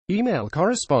Email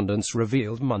correspondence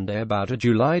revealed Monday about a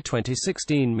July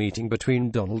 2016 meeting between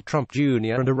Donald Trump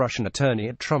Jr. and a Russian attorney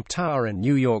at Trump Tower in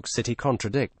New York City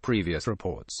contradict previous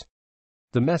reports.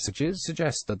 The messages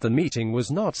suggest that the meeting was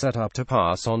not set up to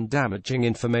pass on damaging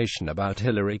information about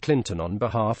Hillary Clinton on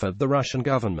behalf of the Russian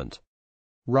government.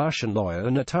 Russian lawyer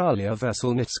Natalia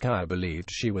Veselnitskaya believed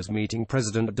she was meeting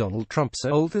President Donald Trump's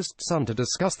oldest son to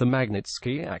discuss the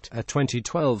Magnitsky Act, a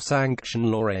 2012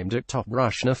 sanction law aimed at top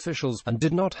Russian officials, and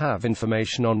did not have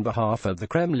information on behalf of the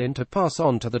Kremlin to pass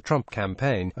on to the Trump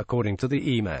campaign, according to the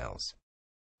emails.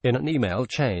 In an email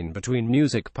chain between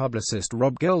music publicist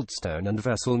Rob Goldstone and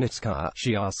Veselnitskaya,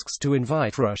 she asks to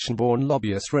invite Russian-born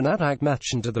lobbyist Rinat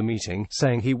Akhmetshin to the meeting,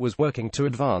 saying he was working to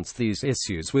advance these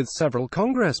issues with several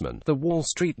congressmen, The Wall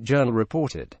Street Journal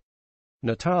reported.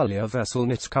 Natalia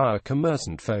Veselnitskaya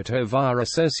commercant photo via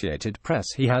Associated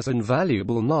Press. He has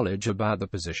invaluable knowledge about the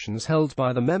positions held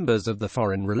by the members of the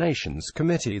Foreign Relations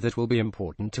Committee that will be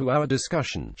important to our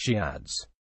discussion, she adds.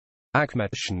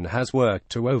 Akhmetshin has worked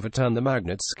to overturn the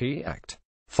Magnitsky Act.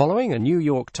 Following a New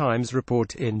York Times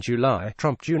report in July,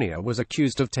 Trump Jr. was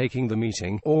accused of taking the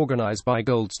meeting, organized by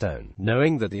Goldstone,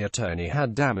 knowing that the attorney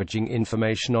had damaging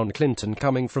information on Clinton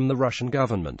coming from the Russian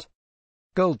government.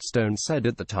 Goldstone said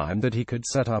at the time that he could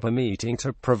set up a meeting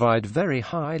to provide very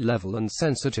high-level and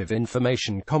sensitive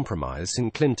information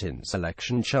compromising Clinton's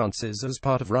election chances as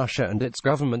part of Russia and its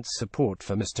government's support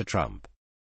for Mr. Trump.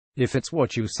 "If it's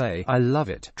what you say, I love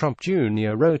it," Trump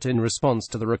Jr. wrote in response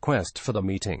to the request for the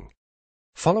meeting.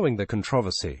 Following the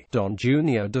controversy, Don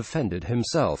Jr. defended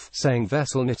himself, saying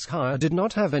Veselnitskaya did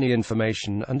not have any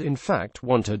information and in fact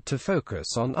wanted to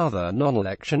focus on other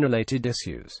non-election-related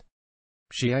issues.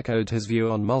 She echoed his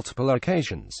view on multiple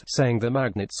occasions, saying the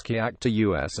Magnitsky Act, a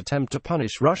U.S. attempt to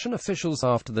punish Russian officials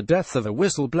after the death of a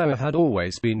whistleblower, had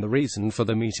always been the reason for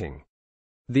the meeting.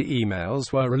 The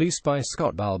emails were released by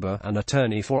Scott Balber, an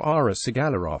attorney for Ara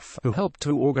Sigalarov, who helped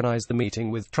to organize the meeting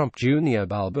with Trump Jr.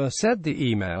 Balber said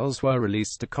the emails were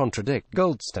released to contradict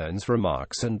Goldstone's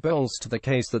remarks and bolster the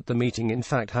case that the meeting in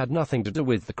fact had nothing to do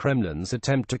with the Kremlin's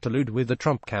attempt to collude with the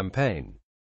Trump campaign.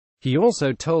 He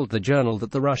also told the Journal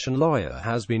that the Russian lawyer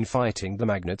has been fighting the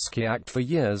Magnitsky Act for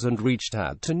years and reached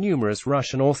out to numerous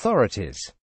Russian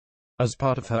authorities. As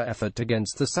part of her effort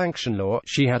against the sanction law,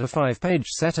 she had a 5-page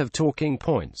set of talking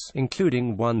points,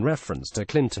 including one reference to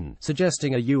Clinton,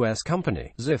 suggesting a U.S.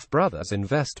 company, Ziff Brothers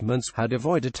Investments, had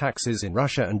avoided taxes in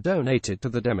Russia and donated to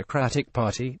the Democratic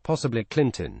Party, possibly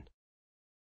Clinton.